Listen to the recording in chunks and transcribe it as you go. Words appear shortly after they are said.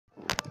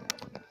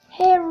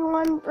Hey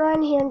everyone,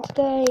 Brian here, and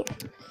today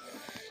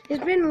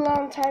it's been a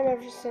long time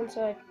ever since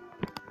I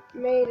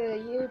made a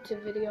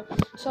YouTube video,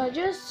 so I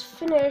just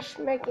finished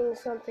making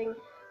something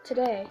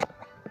today.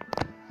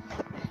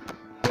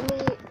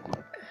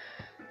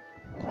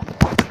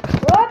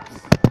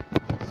 Whoops!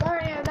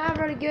 Sorry, I'm not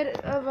very good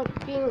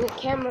at being a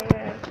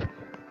cameraman.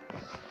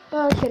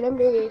 Okay, let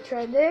me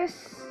try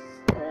this.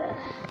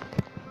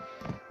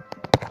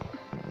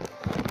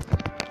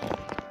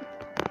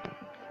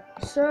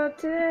 So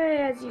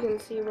today, as you can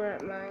see, we're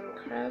at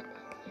Minecraft,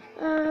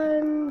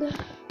 and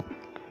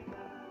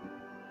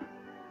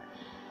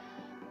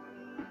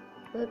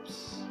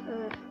oops,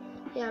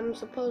 yeah, I'm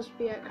supposed to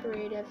be at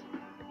creative.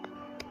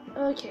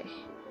 Okay,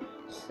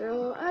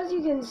 so as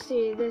you can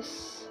see,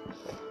 this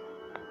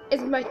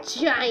is my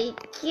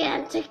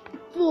gigantic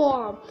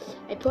bomb.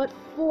 I put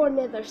 4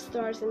 nether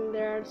stars in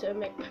there to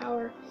make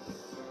power.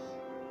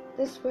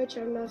 This switch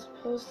I'm not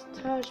supposed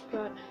to touch,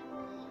 but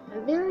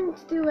I'm willing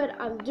to do it.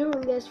 I'm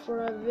doing this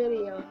for a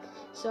video.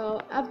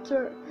 So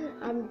after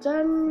this is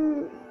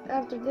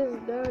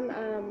done,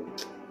 I'm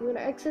gonna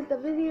exit the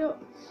video.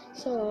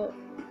 So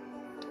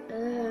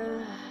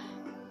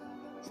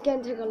it's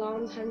gonna take a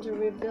long time to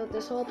rebuild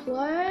this whole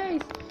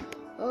place.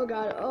 Oh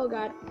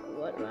god,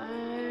 what?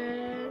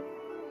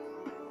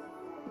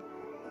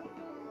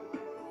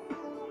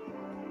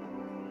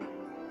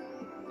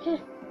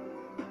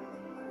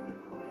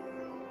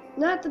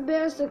 Not the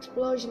best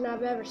explosion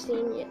I've ever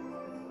seen yet.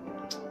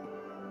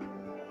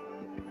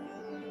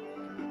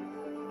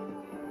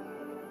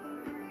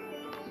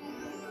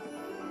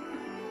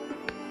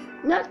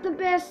 Not the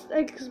best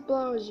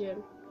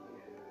explosion.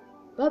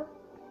 But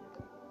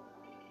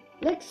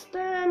next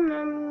time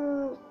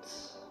I'm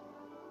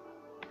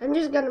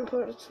just gonna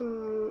put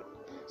some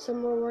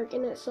more work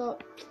in it. So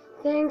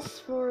thanks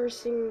for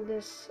seeing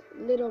this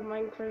little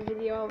Minecraft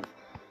video of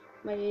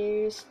my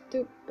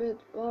stupid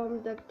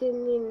bomb that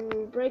didn't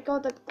even break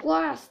all the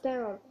glass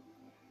down.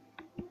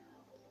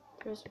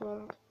 There's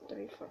 1,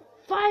 3, 4,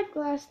 5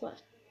 glass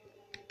left.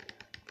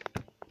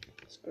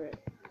 Screw it.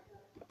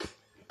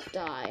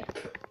 Die.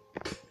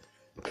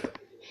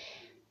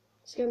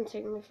 It's gonna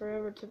take me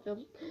forever to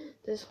build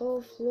this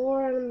whole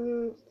floor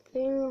and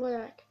thing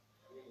back.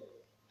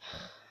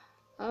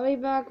 I'll be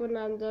back when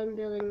I'm done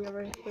building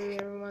everything,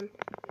 everyone.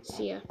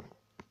 See ya.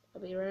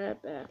 I'll be right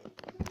back.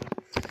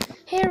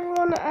 Hey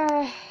everyone,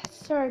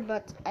 sorry,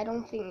 but I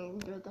don't think I can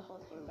build the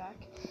whole thing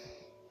back.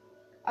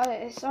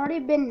 It's already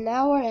been an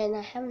hour and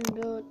I haven't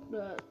built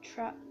the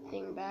trap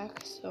thing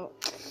back, so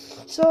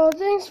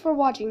thanks for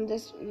watching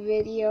this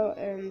video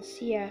and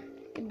see ya.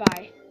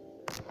 Goodbye.